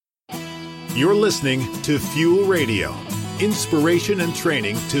You're listening to Fuel Radio, inspiration and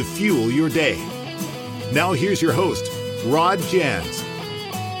training to fuel your day. Now here's your host, Rod Jans.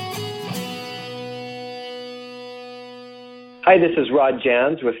 Hi, this is Rod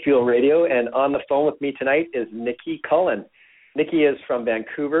Jans with Fuel Radio, and on the phone with me tonight is Nicky Cullen. Nicky is from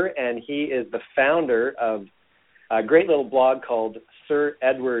Vancouver, and he is the founder of a great little blog called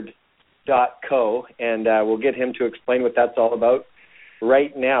SirEdward.co, and we'll get him to explain what that's all about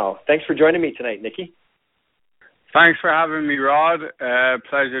right now. Thanks for joining me tonight, Nicky. Thanks for having me, Rod.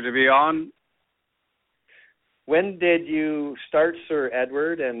 Pleasure to be on. When did you start Sir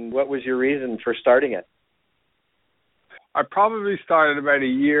Edward, and what was your reason for starting it? I probably started about a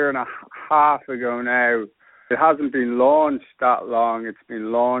year and a half ago now. It hasn't been launched that long. It's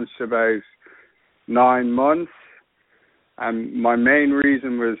been launched about 9 months. And my main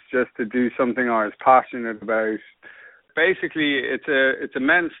reason was just to do something I was passionate about. Basically, it's a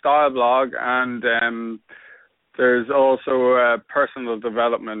men's style blog, and there's also a personal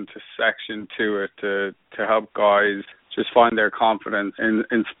development section to it to help guys just find their confidence and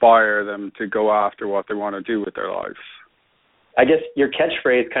inspire them to go after what they want to do with their lives. I guess your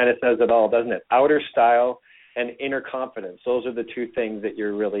catchphrase kind of says it all, doesn't it? Outer style and inner confidence. Those are the two things that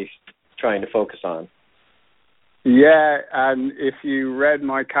you're really trying to focus on. Yeah, and if you read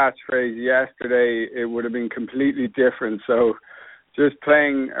my catchphrase yesterday, it would have been completely different. So just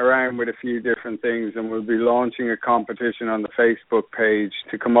playing around with a few different things, and we'll be launching a competition on the Facebook page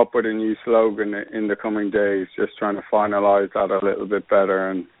to come up with a new slogan in the coming days, just trying to finalize that a little bit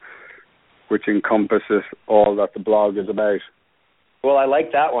better, and which encompasses all that the blog is about. Well, I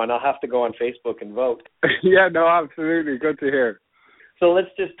like that one. I'll have to go on Facebook and vote. Yeah, no, absolutely. Good to hear. So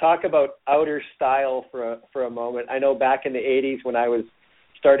let's just talk about outer style for a moment. I know back in the 80s when I was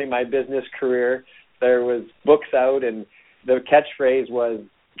starting my business career, there was books out and the catchphrase was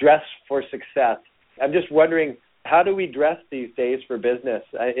dress for success. I'm just wondering, how do we dress these days for business?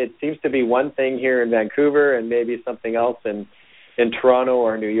 It seems to be one thing here in Vancouver and maybe something else in Toronto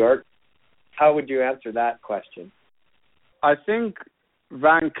or New York. How would you answer that question? I think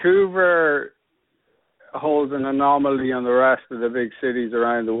Vancouver holds an anomaly on the rest of the big cities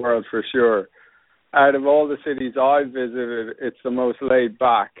around the world for sure. Out of all the cities I've visited, it's the most laid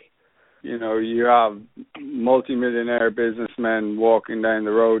back. You know, you have multimillionaire businessmen walking down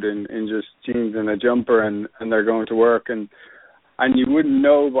the road in just jeans and a jumper, and they're going to work, and you wouldn't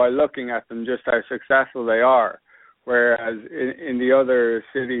know by looking at them just how successful they are. Whereas in the other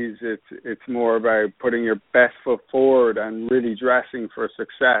cities, it's more about putting your best foot forward and really dressing for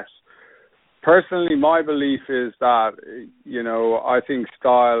success. Personally, my belief is that, you know, I think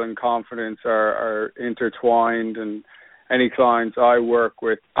style and confidence are intertwined, and any clients I work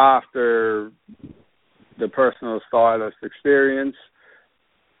with after the personal stylist experience,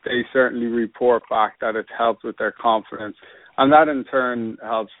 they certainly report back that it's helped with their confidence. And that in turn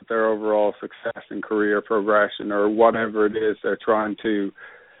helps with their overall success and career progression or whatever it is they're trying to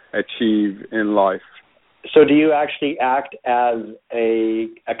achieve in life. So do you actually act as a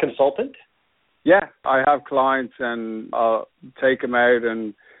consultant? Yeah, I have clients and I'll take them out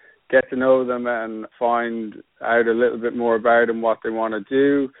and get to know them and find out a little bit more about them, what they want to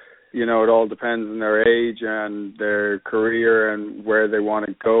do. You know, it all depends on their age and their career and where they want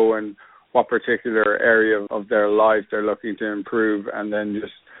to go and what particular area of their life they're looking to improve, and then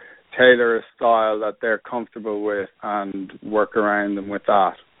just tailor a style that they're comfortable with and work around them with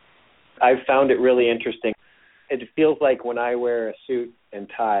that. I've found it really interesting. It feels like when I wear a suit and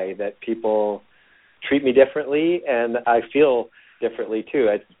tie that people treat me differently, and I feel differently too.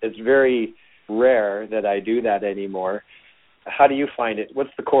 It's very rare that I do that anymore. How do you find it?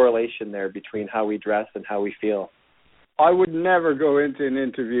 What's the correlation there between how we dress and how we feel? I would never go into an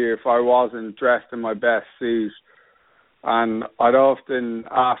interview if I wasn't dressed in my best suit. And I'd often,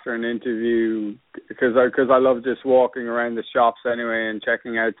 after an interview, because I love just walking around the shops anyway and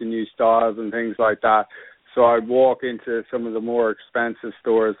checking out the new styles and things like that. So I'd walk into some of the more expensive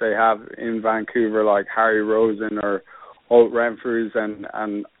stores they have in Vancouver, like Harry Rosen or Holt Renfrew's, and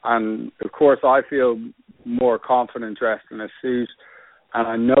of course I feel more confident dressed in a suit, and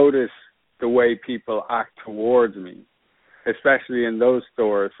I notice the way people act towards me, especially in those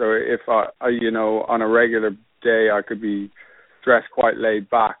stores. So if I you know, on a regular day I could be dressed quite laid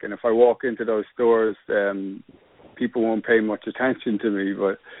back, and if I walk into those stores, people won't pay much attention to me.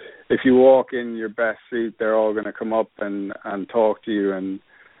 But if you walk in your best suit, they're all going to come up and talk to you and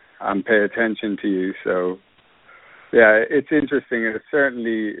pay attention to you. So yeah, it's interesting, and it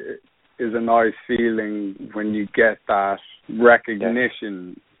certainly is a nice feeling when you get that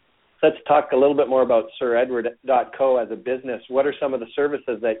recognition Let's talk a little bit more about SirEdward.co as a business. What are some of the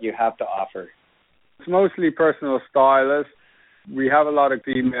services that you have to offer? It's mostly personal stylists. We have a lot of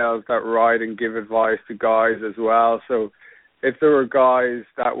females that write and give advice to guys as well. So if there were guys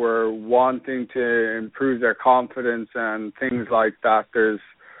that were wanting to improve their confidence and things like that, there's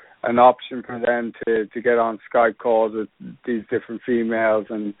an option for them to get on Skype calls with these different females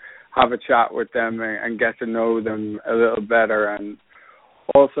and have a chat with them and get to know them a little better. And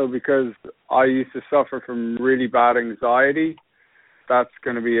also because I used to suffer from really bad anxiety, that's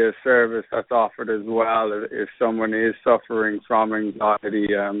going to be a service that's offered as well if someone is suffering from anxiety.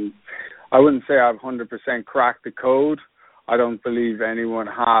 I wouldn't say I've 100% cracked the code. I don't believe anyone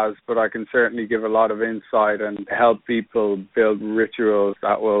has, but I can certainly give a lot of insight and help people build rituals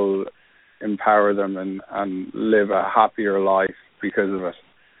that will empower them and live a happier life because of it.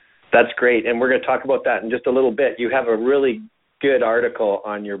 That's great, and we're going to talk about that in just a little bit. You have a really good article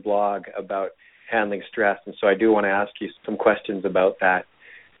on your blog about handling stress, and so I do want to ask you some questions about that.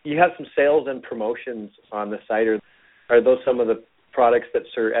 You have some sales and promotions on the site. Are those some of the products that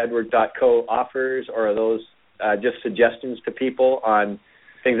SirEdward.co offers, or are those just suggestions to people on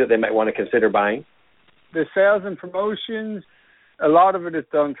things that they might want to consider buying? The sales and promotions, a lot of it is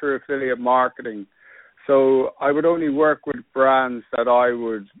done through affiliate marketing. So I would only work with brands that I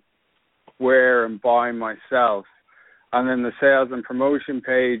would wear and buy myself. And then the sales and promotion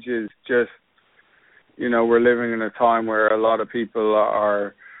page is just, we're living in a time where a lot of people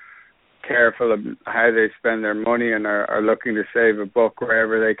are careful of how they spend their money and are looking to save a buck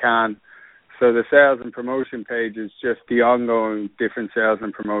wherever they can. So the sales and promotion page is just the ongoing different sales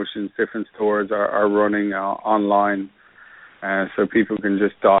and promotions different stores are running online. So people can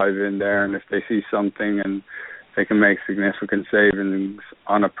just dive in there, and if they see something and they can make significant savings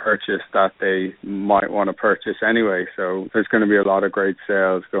on a purchase that they might want to purchase anyway. So there's going to be a lot of great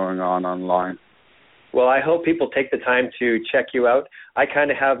sales going on online. Well, I hope people take the time to check you out. I kind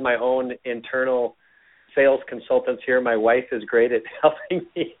of have my own internal sales consultants here. My wife is great at helping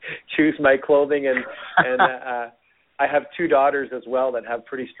me choose my clothing, and I have two daughters as well that have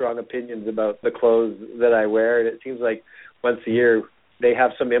pretty strong opinions about the clothes that I wear, and it seems like once a year they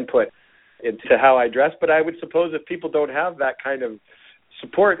have some input into how I dress. But I would suppose if people don't have that kind of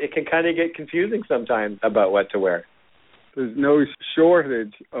support, it can kind of get confusing sometimes about what to wear. There's no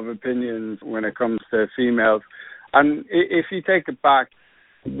shortage of opinions when it comes to females. And if you take it back,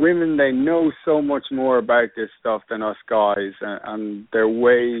 women, they know so much more about this stuff than us guys, and they're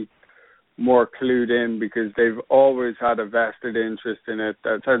way more clued in because they've always had a vested interest in it.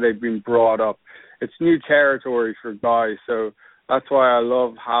 That's how they've been brought up. It's new territory for guys, so that's why I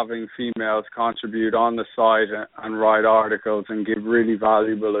love having females contribute on the site and write articles and give really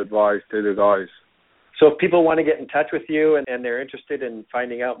valuable advice to the guys. So if people want to get in touch with you and they're interested in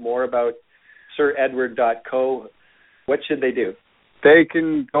finding out more about SirEdward.co, what should they do? They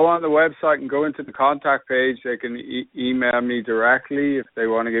can go on the website and go into the contact page. They can email me directly if they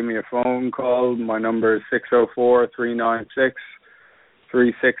want to give me a phone call. My number is 604-396-3667.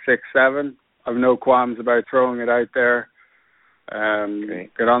 I have no qualms about throwing it out there.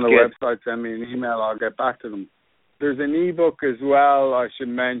 Get on the website, send me an email, I'll get back to them. There's an ebook as well I should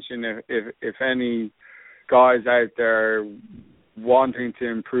mention if any guys out there wanting to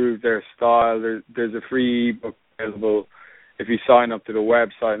improve their style. There's a free ebook available if you sign up to the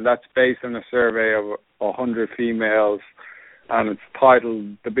website, and that's based on a survey of 100 females, and it's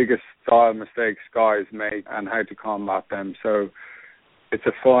titled The Biggest Style Mistakes Guys Make and How to Combat Them. So it's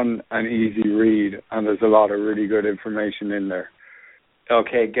a fun and easy read, and there's a lot of really good information in there.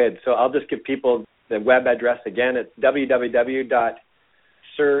 Okay, good. So I'll just give people the web address again. It's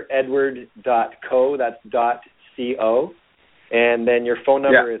www.siredward.co. That's .co. And then your phone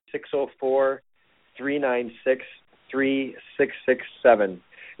number is 604-396-3667.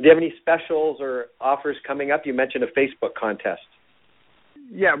 Do you have any specials or offers coming up? You mentioned a Facebook contest.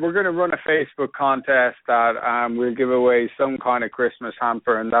 Yeah, we're going to run a Facebook contest that we'll give away some kind of Christmas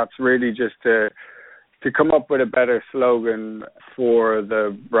hamper, and that's really just to come up with a better slogan for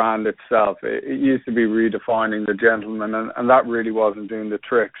the brand itself. It used to be redefining the gentleman, and that really wasn't doing the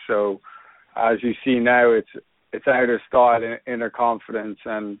trick. So as you see now, it's outer style, inner confidence,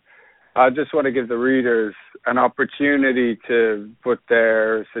 and I just want to give the readers an opportunity to put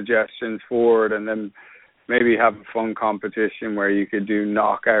their suggestions forward, and then maybe have a fun competition where you could do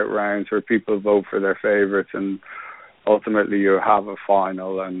knockout rounds where people vote for their favorites, and ultimately you have a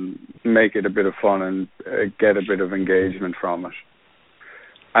final and make it a bit of fun and get a bit of engagement from it.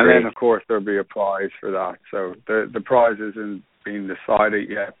 And then, of course, there'll be a prize for that. So the prize isn't being decided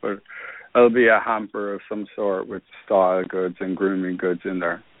yet, but it'll be a hamper of some sort with style goods and grooming goods in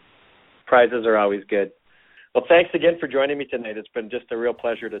there. prizes are always good. Well, thanks again for joining me tonight. It's been just a real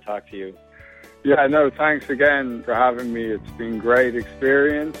pleasure to talk to you. Yeah, no, thanks again for having me. It's been a great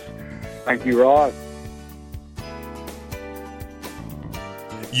experience. Thank you, Rod.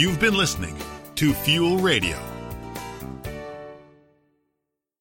 You've been listening to Fuel Radio.